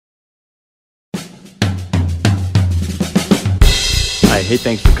Hey,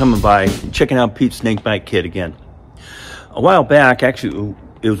 thanks for coming by, checking out Pete's Snakebite Kit again. A while back, actually,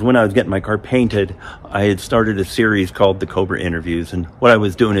 it was when I was getting my car painted, I had started a series called the Cobra Interviews. And what I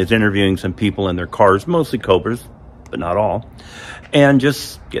was doing is interviewing some people in their cars, mostly Cobras, but not all, and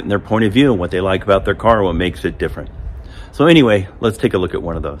just getting their point of view, what they like about their car, what makes it different. So anyway, let's take a look at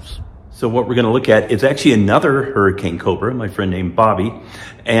one of those. So what we're going to look at is actually another Hurricane Cobra, my friend named Bobby,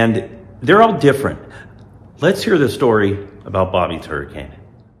 and they're all different. Let's hear the story about Bobby's Hurricane.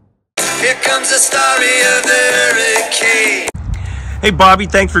 Here comes the story of the Hurricane. Hey Bobby,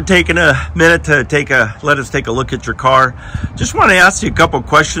 thanks for taking a minute to let us take a look at your car. Just want to ask you a couple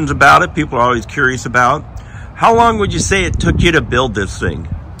questions about it. People are always curious about. How long would you say it took you to build this thing?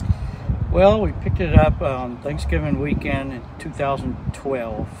 Well, we picked it up on Thanksgiving weekend in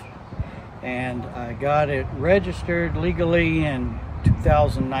 2012, and I got it registered legally in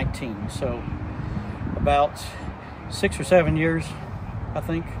 2019. So about 6 or 7 years, I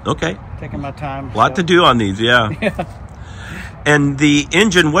think. Okay. Taking my time. A lot to do on these, yeah. Yeah. And the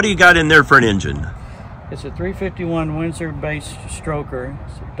engine, what do you got in there for an engine? It's a 351 Windsor-based stroker.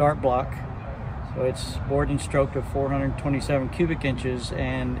 It's a dart block. So it's bored and stroked of 427 cubic inches,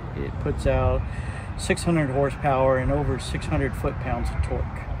 and it puts out 600 horsepower and over 600 foot-pounds of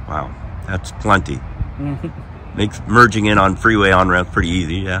torque. Wow, that's plenty. Makes merging in on freeway on-ramps pretty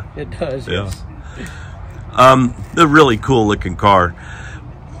easy, yeah. It does, yeah. Yes. The really cool looking car.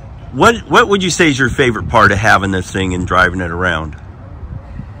 What would you say is your favorite part of having this thing and driving it around?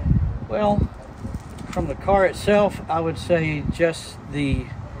 Well, from the car itself, I would say just the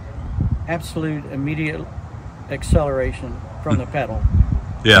absolute immediate acceleration from the pedal.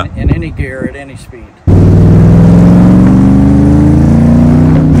 Yeah. In any gear at any speed.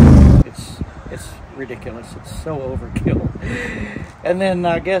 It's ridiculous. It's so overkill. And then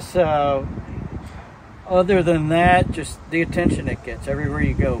I guess other than that, just the attention it gets. Everywhere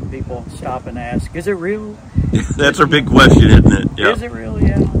you go, people stop and ask, is it real? That's our big question, isn't it? Yep. Is it real?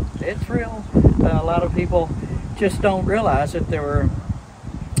 Yeah, it's real. A lot of people just don't realize that there were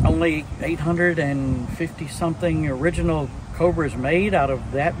only 850 something original Cobras made. Out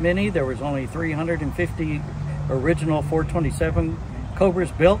of that many, there was only 350 original 427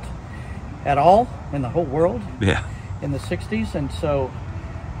 Cobras built at all in the whole world. Yeah. In the 60s, and so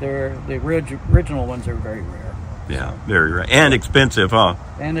the original ones are very rare. Yeah, very rare. And expensive, huh?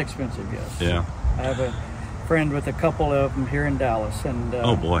 And expensive, yes. Yeah. I have a friend with a couple of them here in Dallas, and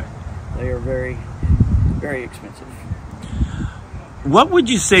oh boy, they are very, very expensive. What would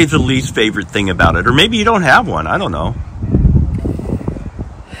you say is the least favorite thing about it? Or maybe you don't have one, I don't know.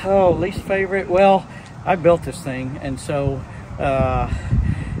 Oh, least favorite? Well, I built this thing, and so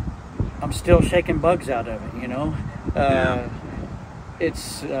I'm still shaking bugs out of it, you know. Yeah.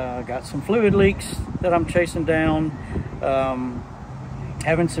 It's got some fluid leaks that I'm chasing down.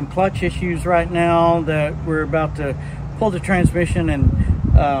 Having some clutch issues right now that we're about to pull the transmission, and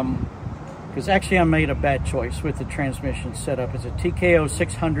because actually I made a bad choice with the transmission setup. It's a TKO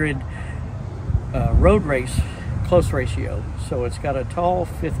 600 road race close ratio. So it's got a tall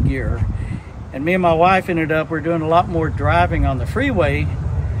 5th gear. And me and my wife we're doing a lot more driving on the freeway,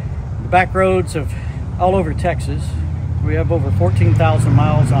 the back roads of all over Texas. We have over 14,000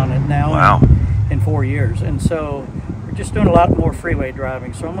 miles on it now. Wow. In 4 years. And so we're just doing a lot more freeway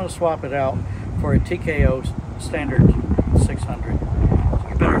driving. So I'm going to swap it out for a TKO standard 600.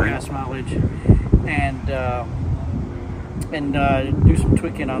 Better gas mileage, and do some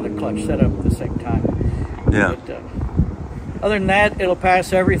tweaking on the clutch setup at the same time. Yeah. But, other than that, it'll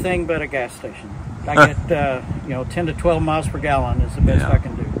pass everything but a gas station. I get 10 to 12 miles per gallon is the best I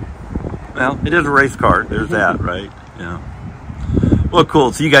can do. Well, it is a race car. There's that, right? Yeah. Well,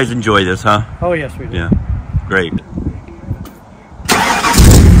 cool. So you guys enjoy this, huh? Oh yes, we do. Yeah. Great.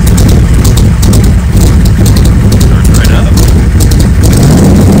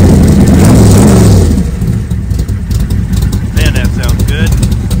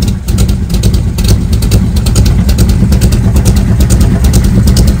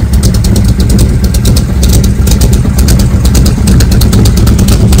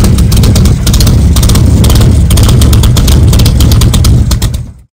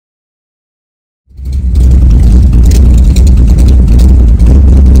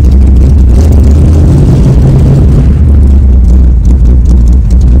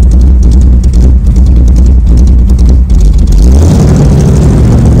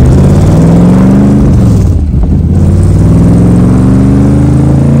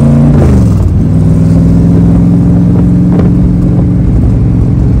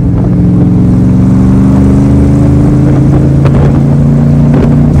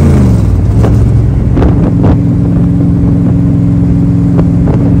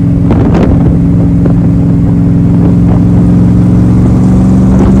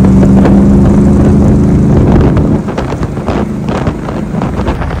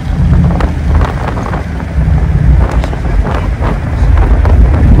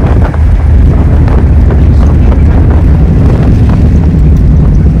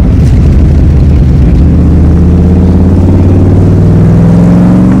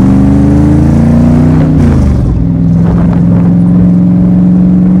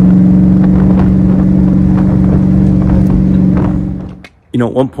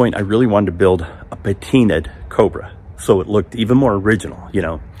 at one point, I really wanted to build a patinaed Cobra, so it looked even more original, you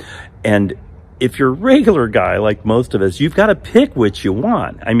know. And if you're a regular guy like most of us, you've got to pick which you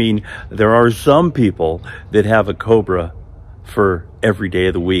want. I mean, there are some people that have a Cobra for every day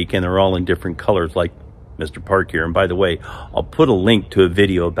of the week, and they're all in different colors, like Mr. Park here. And by the way, I'll put a link to a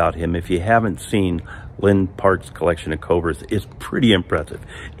video about him if you haven't seen Lynn Park's collection of Cobras. It's pretty impressive.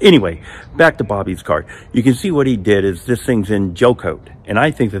 Anyway, back to Bobby's car. You can see what he did is this thing's in gelcoat, and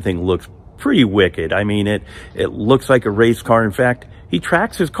I think the thing looks pretty wicked. I mean, it looks like a race car. In fact, he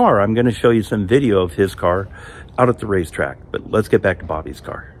tracks his car. I'm going to show you some video of his car out at the racetrack, but let's get back to Bobby's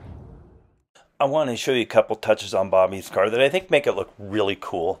car. I want to show you a couple touches on Bobby's car that I think make it look really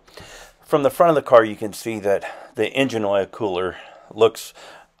cool. From the front of the car, you can see that the engine oil cooler looks,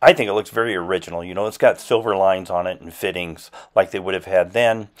 I think it looks very original. You know, it's got silver lines on it and fittings like they would have had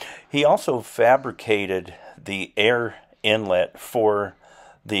then. He also fabricated the air inlet for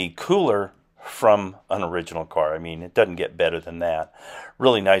the cooler from an original car. I mean, it doesn't get better than that.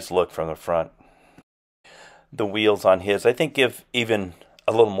 Really nice look from the front. The wheels on his, I think, give even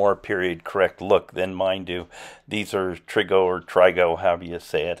a little more period correct look than mine do. These are Trigo or Trigo, however you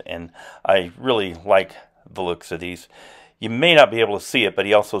say it, and I really like the looks of these. You may not be able to see it, but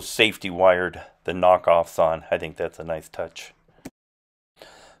he also safety wired the knockoffs on. I think that's a nice touch.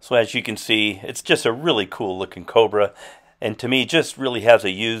 So as you can see, it's just a really cool looking Cobra, and to me just really has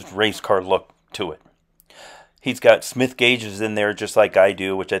a used race car look to it. He's got Smith gauges in there just like I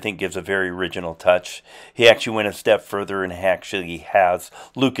do, which I think gives a very original touch. He actually went a step further and actually has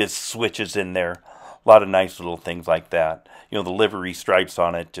Lucas switches in there. A lot of nice little things like that. You know, the livery stripes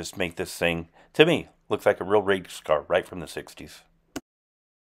on it just make this thing, to me, looks like a real race car right from the 60s.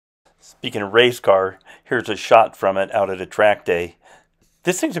 Speaking of race car, here's a shot from it out at a track day.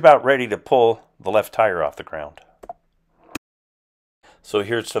 This thing's about ready to pull the left tire off the ground. So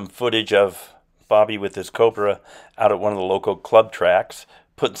here's some footage of Bobby with his Cobra out at one of the local club tracks,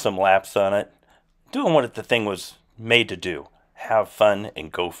 putting some laps on it, doing what the thing was made to do, have fun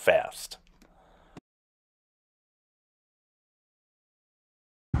and go fast.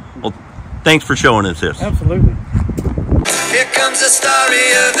 Well, thanks for showing us this. Absolutely. Here comes the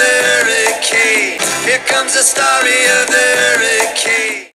story of the hurricane. Here comes the story of the